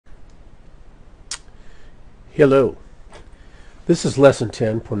Hello, this is Lesson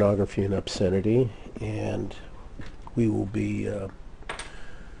 10, Pornography and Obscenity, and we will be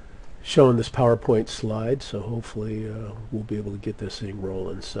showing this PowerPoint slide, so hopefully we'll be able to get this thing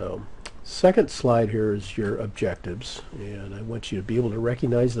rolling. So, second slide here is your objectives, and I want you to be able to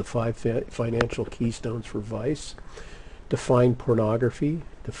recognize the five financial keystones for vice, define pornography,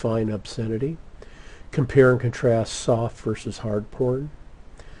 define obscenity, compare and contrast soft versus hard porn,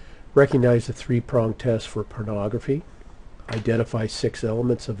 recognize the three-pronged test for pornography, identify 6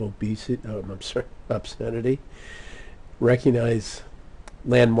 elements of obscenity, recognize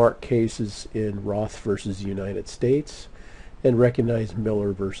landmark cases in Roth versus United States, and recognize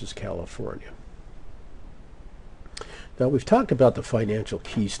Miller versus California. Now, we've talked about the financial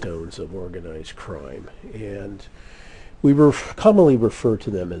keystones of organized crime, and we commonly refer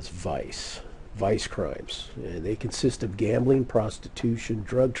to them as vice crimes, and they consist of gambling, prostitution,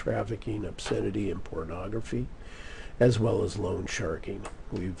 drug trafficking, obscenity, and pornography, as well as loan sharking.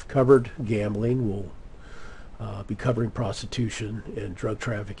 We've covered gambling. We'll be covering prostitution and drug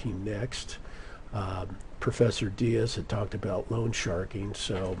trafficking next. Professor Diaz had talked about loan sharking,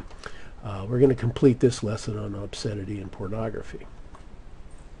 so we're going to complete this lesson on obscenity and pornography.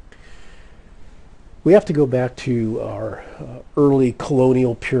 We have to go back to our early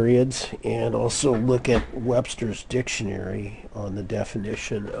colonial periods and also look at Webster's dictionary on the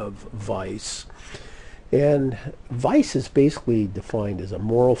definition of vice. And vice is basically defined as a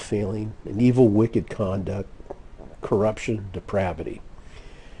moral failing, an evil, wicked conduct, corruption, depravity.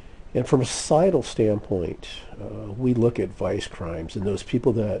 And from a societal standpoint, we look at vice crimes and those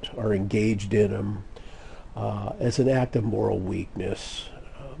people that are engaged in them as an act of moral weakness.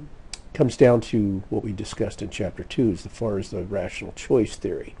 Comes down to what we discussed in Chapter 2 as far as the rational choice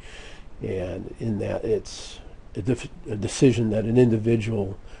theory. And in that, it's a decision that an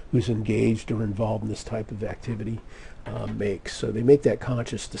individual who's engaged or involved in this type of activity makes. So they make that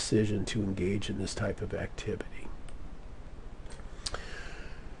conscious decision to engage in this type of activity.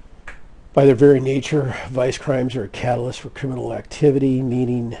 By their very nature, vice crimes are a catalyst for criminal activity,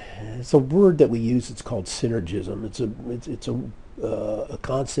 meaning it's a word that we use. It's called synergism. It's a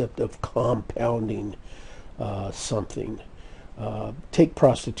concept of compounding something. Take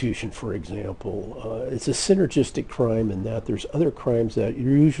prostitution, for example. It's a synergistic crime in that there's other crimes that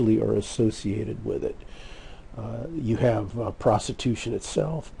usually are associated with it. You have prostitution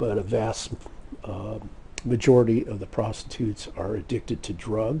itself, but a vast majority of the prostitutes are addicted to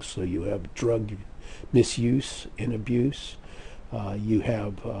drugs, so you have drug misuse and abuse. You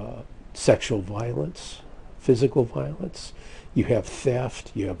have sexual violence, physical violence. You have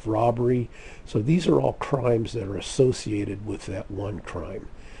theft, you have robbery. So these are all crimes that are associated with that one crime.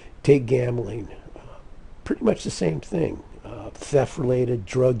 Take gambling, pretty much the same thing. Theft-related,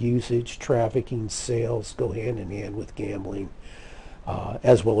 drug usage, trafficking, sales go hand in hand with gambling,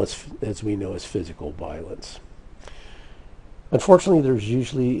 as well as we know, as physical violence. Unfortunately, there's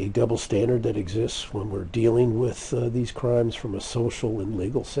usually a double standard that exists when we're dealing with these crimes from a social and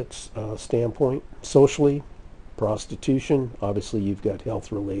legal standpoint. Socially, prostitution, obviously you've got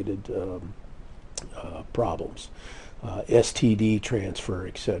health-related problems, STD transfer,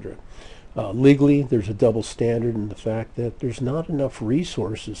 etc. Legally, there's a double standard in the fact that there's not enough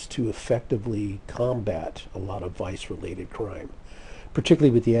resources to effectively combat a lot of vice-related crime,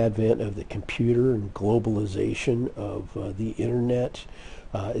 particularly with the advent of the computer and globalization of the internet.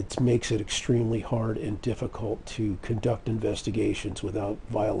 It makes it extremely hard and difficult to conduct investigations without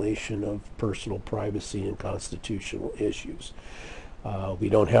violation of personal privacy and constitutional issues. We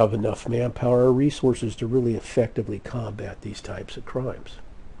don't have enough manpower or resources to really effectively combat these types of crimes.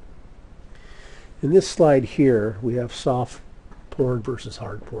 In this slide here, we have soft porn versus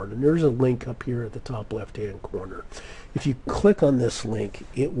hard porn, and there's a link up here at the top left-hand corner. If you click on this link,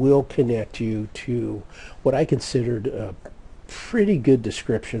 it will connect you to what I considered a pretty good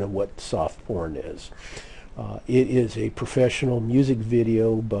description of what soft porn is. It is a professional music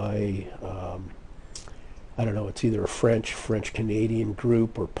video by, I don't know, it's either a French-Canadian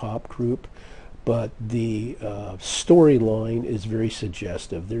group or pop group, but the storyline is very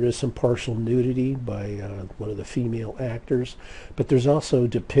suggestive. There is some partial nudity by one of the female actors, but there's also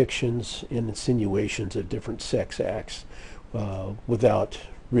depictions and insinuations of different sex acts without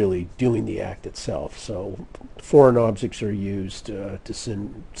really doing the act itself. So foreign objects are used to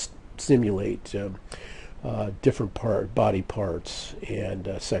simulate different body parts and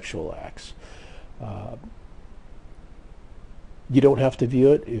sexual acts. You don't have to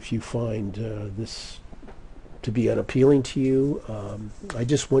view it if you find this to be unappealing to you. I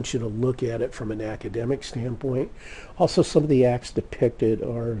just want you to look at it from an academic standpoint. Also, some of the acts depicted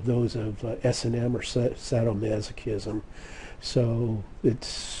are those of S&M or sadomasochism. So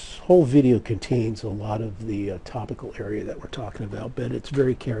its whole video contains a lot of the topical area that we're talking about, but it's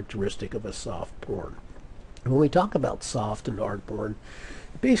very characteristic of a soft porn. And when we talk about soft and hard porn,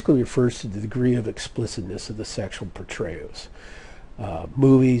 it basically refers to the degree of explicitness of the sexual portrayals.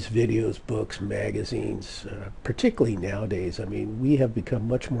 Movies, videos, books, magazines, particularly nowadays. I mean, we have become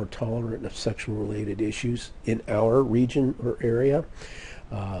much more tolerant of sexual-related issues in our region or area.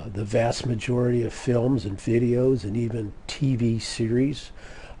 The vast majority of films and videos and even TV series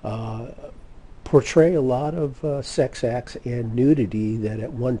portray a lot of sex acts and nudity that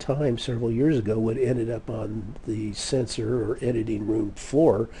at one time, several years ago, would ended up on the censor or editing room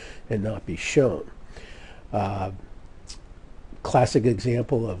floor and not be shown. Classic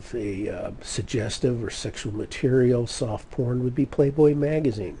example of a suggestive or sexual material soft porn would be Playboy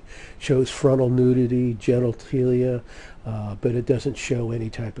magazine. Shows frontal nudity, genitalia, but it doesn't show any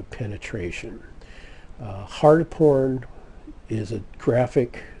type of penetration. Hard porn is a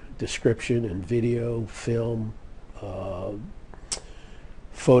graphic description in video, film,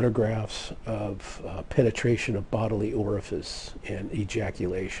 photographs of penetration of bodily orifice and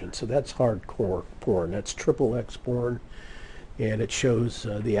ejaculation. So that's hardcore porn. That's XXX porn, and it shows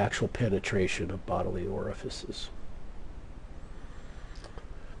the actual penetration of bodily orifices.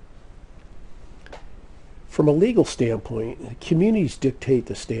 From a legal standpoint, communities dictate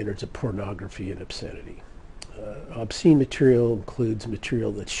the standards of pornography and obscenity. Obscene material includes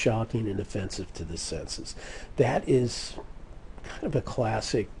material that's shocking and offensive to the senses. That is kind of a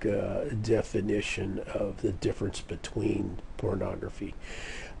classic definition of the difference between pornography.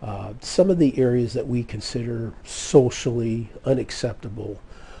 Some of the areas that we consider socially unacceptable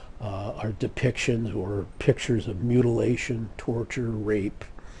are depictions or pictures of mutilation, torture, rape,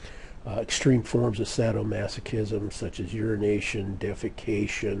 extreme forms of sadomasochism such as urination,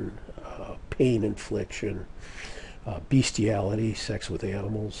 defecation, pain infliction, bestiality, sex with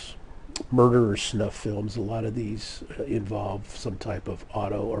animals, murder or snuff films. A lot of these involve some type of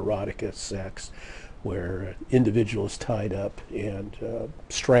autoerotica sex where individual is tied up and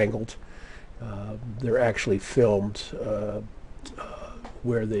strangled. They're actually filmed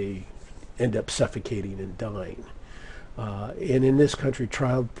where they end up suffocating and dying. And in this country,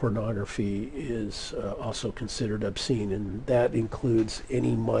 child pornography is also considered obscene, and that includes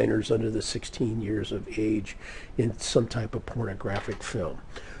any minors under the 16 years of age in some type of pornographic film.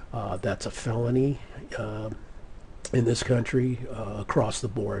 That's a felony in this country across the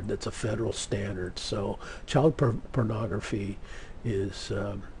board. That's a federal standard. So child pornography is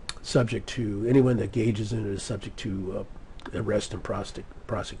subject to, anyone that engages in it is subject to arrest and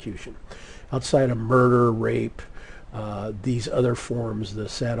prosecution. Outside of murder, rape, these other forms, the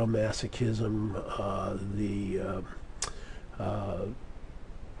sadomasochism, the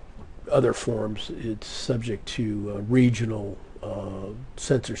other forms, it's subject to regional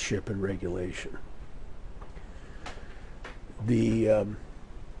censorship and regulation. With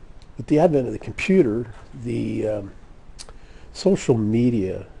the advent of the computer, the social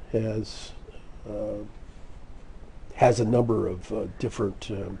media has a number of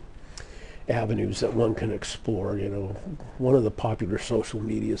different avenues that one can explore. You know, one of the popular social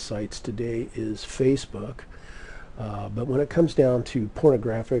media sites today is Facebook, but when it comes down to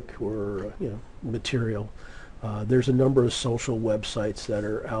pornographic or material, there's a number of social websites that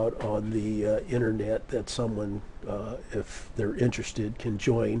are out on the internet that someone, if they're interested, can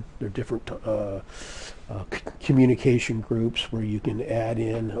join. There are different communication groups where you can add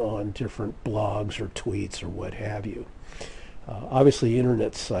in on different blogs or tweets or what have you. Obviously,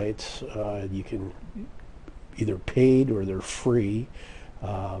 internet sites, you can either paid or they're free.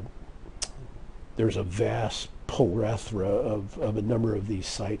 There's a vast plethora of a number of these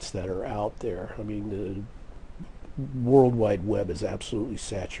sites that are out there. I mean, the World Wide Web is absolutely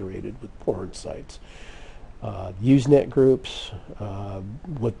saturated with porn sites. Usenet groups,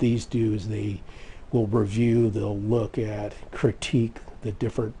 what these do is they will review, they'll look at, critique the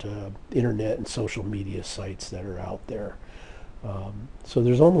different internet and social media sites that are out there. So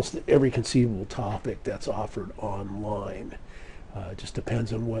there's almost every conceivable topic that's offered online. It just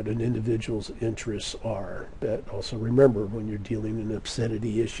depends on what an individual's interests are. But also remember, when you're dealing in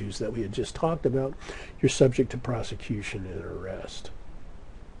obscenity issues that we had just talked about, you're subject to prosecution and arrest.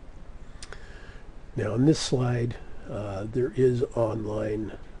 Now, on this slide, there is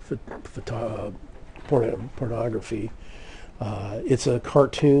online pornography. It's a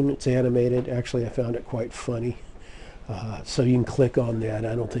cartoon. It's animated. Actually, I found it quite funny. So you can click on that.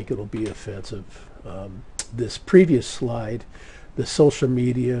 I don't think it'll be offensive. this previous slide, the social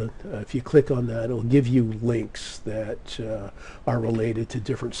media, if you click on that, it'll give you links that are related to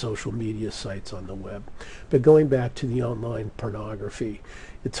different social media sites on the web. But going back to the online pornography,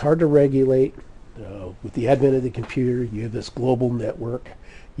 it's hard to regulate. With the advent of the computer, you have this global network.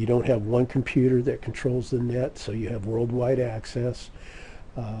 You don't have one computer that controls the net, so you have worldwide access.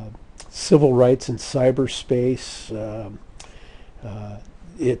 Civil rights in cyberspace,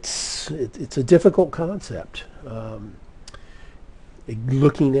 it's a difficult concept.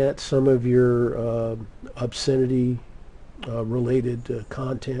 Looking at some of your obscenity related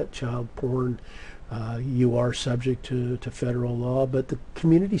content, child porn, you are subject to federal law, but the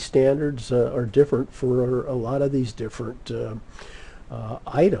community standards are different for a lot of these different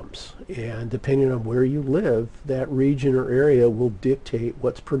items, and depending on where you live, that region or area will dictate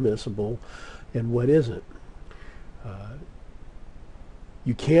what's permissible and what isn't.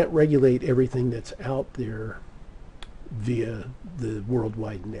 You can't regulate everything that's out there via the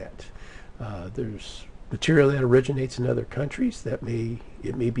worldwide net. There's material that originates in other countries that may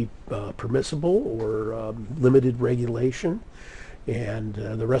be permissible or limited regulation, and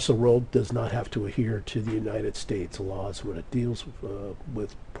the rest of the world does not have to adhere to the United States laws when it deals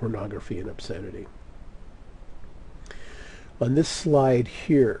with pornography and obscenity. On this slide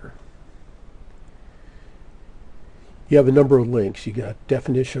here, you have a number of links. You got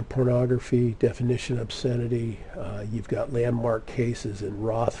definition of pornography, definition of obscenity. You've got landmark cases in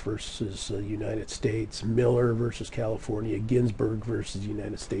Roth versus United States, Miller versus California, Ginsburg versus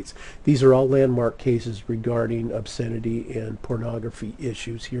United States. These are all landmark cases regarding obscenity and pornography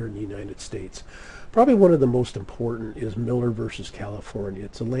issues here in the United States. Probably one of the most important is Miller versus California.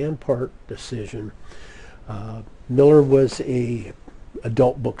 It's a landmark decision. Miller was a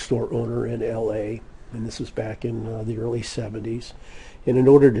adult bookstore owner in LA, and this was back in the early 70s. And in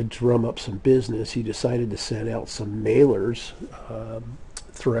order to drum up some business, he decided to send out some mailers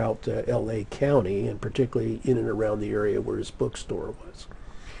throughout LA County, and particularly in and around the area where his bookstore was.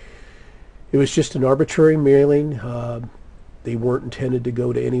 It was just an arbitrary mailing. They weren't intended to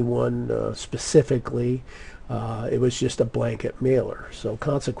go to anyone specifically. It was just a blanket mailer. So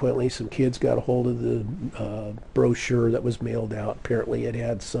consequently, some kids got a hold of the brochure that was mailed out. Apparently it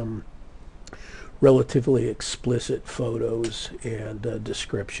had some relatively explicit photos and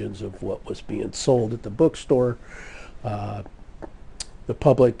descriptions of what was being sold at the bookstore. The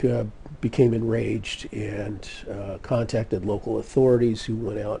public became enraged and contacted local authorities, who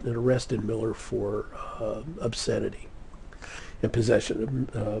went out and arrested Miller for obscenity and possession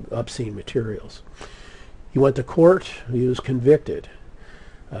of obscene materials. He went to court. He was convicted.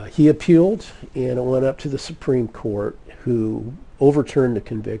 He appealed, and it went up to the Supreme Court, who overturned the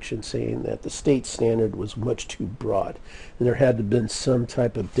conviction, saying that the state standard was much too broad, and there had to have been some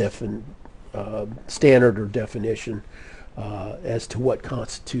type of standard or definition as to what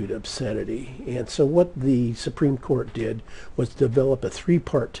constituted obscenity. And so what the Supreme Court did was develop a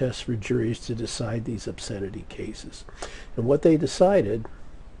three-part test for juries to decide these obscenity cases. And what they decided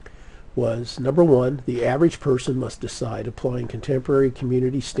was, number one, the average person must decide, applying contemporary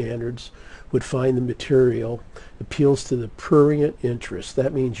community standards, would find the material appeals to the prurient interest.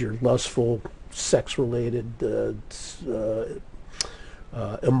 That means your lustful, sex-related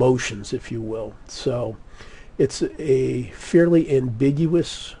emotions, if you will. So it's a fairly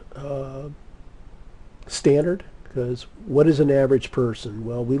ambiguous standard, because what is an average person?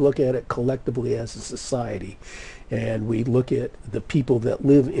 Well, we look at it collectively as a society, and we look at the people that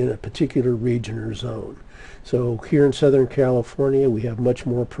live in a particular region or zone. So here in Southern California, we have much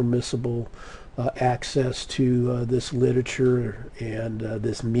more permissible access to this literature and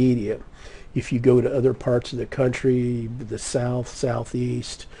this media. If you go to other parts of the country, the South,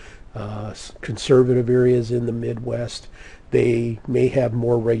 Southeast, conservative areas in the Midwest, they may have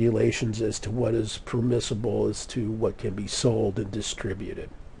more regulations as to what is permissible, as to what can be sold and distributed.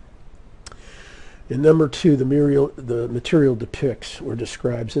 And number two, the material depicts or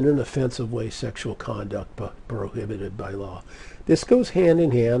describes in an offensive way sexual conduct prohibited by law. This goes hand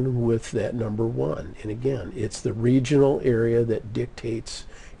in hand with that number one. And again, it's the regional area that dictates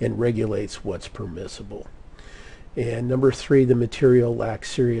and regulates what's permissible. And number three, the material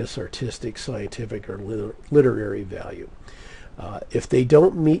lacks serious artistic, scientific, or literary value. If they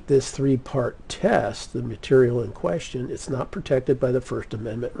don't meet this three-part test, the material in question, it's not protected by the First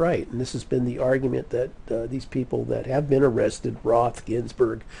Amendment right. And this has been the argument that these people that have been arrested, Roth,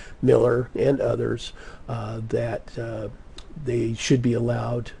 Ginsburg, Miller, and others, that they should be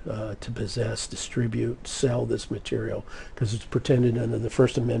allowed to possess, distribute, sell this material, because it's protected under the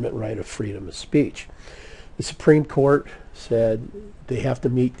First Amendment right of freedom of speech. The Supreme Court said they have to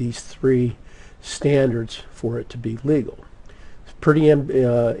meet these three standards for it to be legal. It's pretty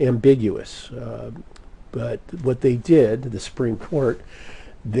ambiguous, but what they did, the Supreme Court,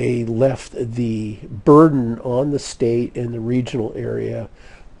 they left the burden on the state and the regional area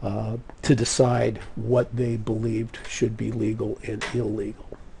to decide what they believed should be legal and illegal.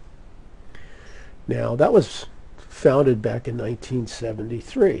 Now, that was founded back in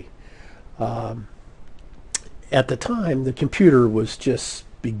 1973. At the time, the computer was just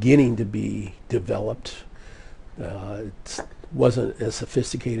beginning to be developed. It wasn't as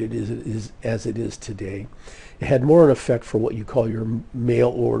sophisticated as it is today. It had more an effect for what you call your mail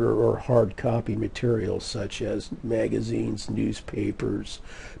order or hard copy materials, such as magazines, newspapers,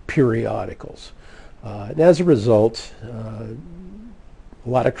 periodicals. And as a result, a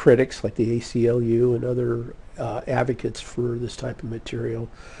lot of critics like the ACLU and other advocates for this type of material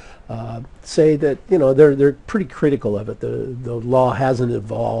say that, you know, they're pretty critical of it. The law hasn't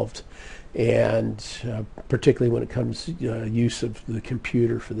evolved, and particularly when it comes to use of the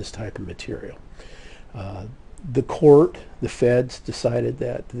computer for this type of material. The court, the feds, decided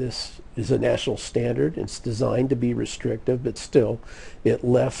that this is a national standard. It's designed to be restrictive, but still it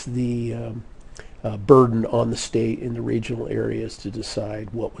left the burden on the state and the regional areas to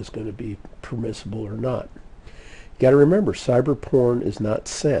decide what was going to be permissible or not. You got to remember, cyber porn is not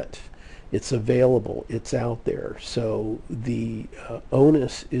sent. It's available. It's out there. So the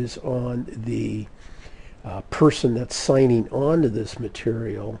onus is on the person that's signing on to this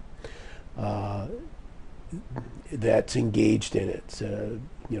material that's engaged in it.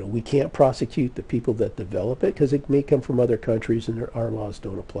 You know, we can't prosecute the people that develop it because it may come from other countries and our laws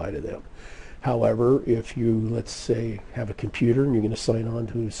don't apply to them. However, if you, let's say, have a computer and you're going to sign on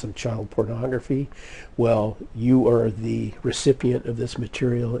to some child pornography, well, you are the recipient of this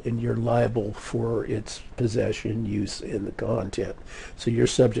material and you're liable for its possession, use, and the content. So you're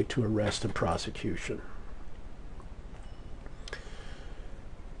subject to arrest and prosecution.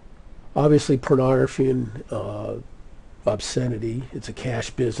 Obviously, pornography and obscenity, it's a cash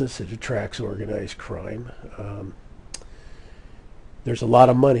business. It attracts organized crime. There's a lot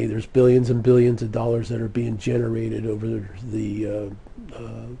of money. There's billions and billions of dollars that are being generated over the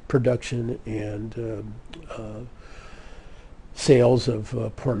production and sales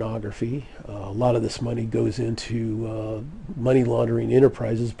of pornography. A lot of this money goes into money laundering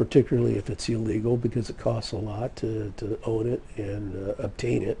enterprises, particularly if it's illegal, because it costs a lot to own it and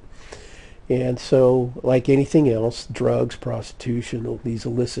obtain it. And so, like anything else, drugs, prostitution, these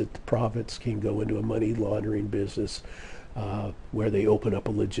illicit profits can go into a money laundering business where they open up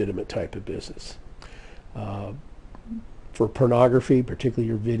a legitimate type of business. For pornography, particularly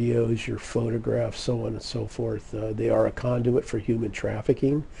your videos, your photographs, so on and so forth, they are a conduit for human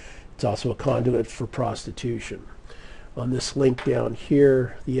trafficking. It's also a conduit for prostitution. On this link down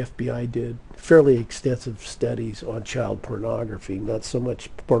here, the FBI did fairly extensive studies on child pornography, not so much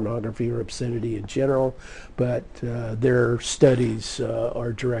pornography or obscenity in general, but their studies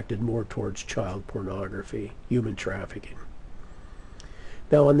are directed more towards child pornography, human trafficking.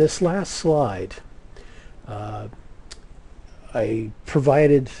 Now on this last slide, I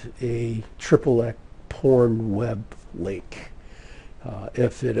provided a XXX porn web link.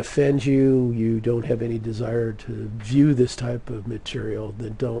 If it offends you, you don't have any desire to view this type of material,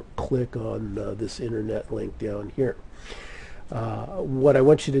 then don't click on this internet link down here. What I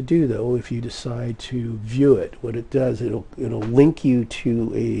want you to do, though, if you decide to view it, what it does, it'll link you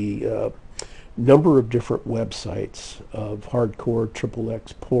to a number of different websites of hardcore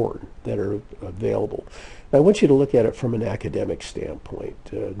XXX porn that are available. I want you to look at it from an academic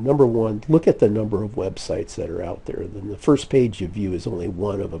standpoint. Number one, look at the number of websites that are out there. Then the first page you view is only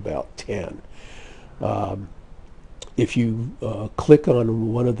one of about 10. If you click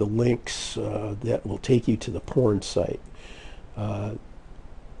on one of the links that will take you to the porn site,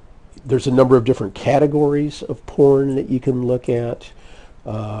 there's a number of different categories of porn that you can look at.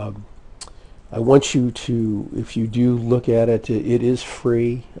 I want you to, if you do look at it, it is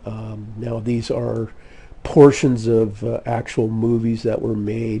free. Now these are portions of actual movies that were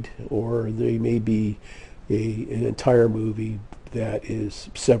made, or they may be an entire movie that is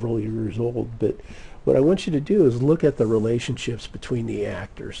several years old. But what I want you to do is look at the relationships between the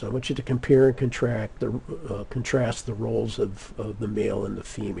actors. I want you to compare and contrast the roles of the male and the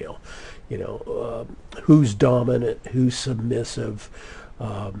female. You know, who's dominant, who's submissive.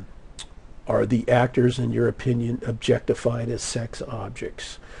 Are the actors, in your opinion, objectified as sex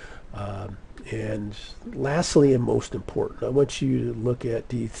objects? And lastly, and most important, I want you to look at,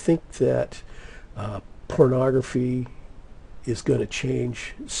 do you think that pornography is going to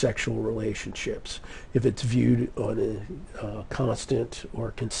change sexual relationships? if it's viewed on a constant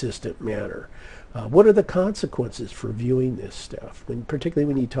or consistent manner. What are the consequences for viewing this stuff? Particularly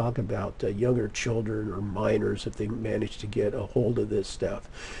when you talk about younger children or minors, if they manage to get a hold of this stuff,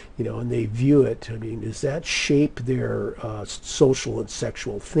 and they view it. I mean, does that shape their social and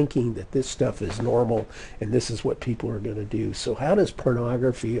sexual thinking that this stuff is normal and this is what people are going to do? So how does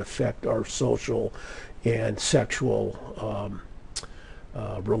pornography affect our social and sexual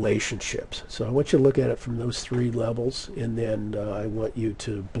relationships? So I want you to look at it from those three levels, and then I want you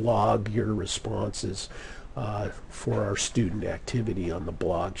to blog your responses for our student activity on the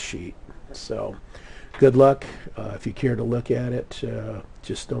blog sheet. So good luck. If you care to look at it,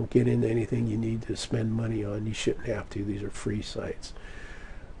 just don't get into anything you need to spend money on. You shouldn't have to. These are free sites.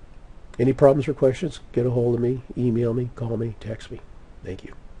 Any problems or questions, get a hold of me, email me, call me, text me. Thank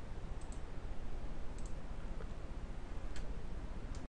you.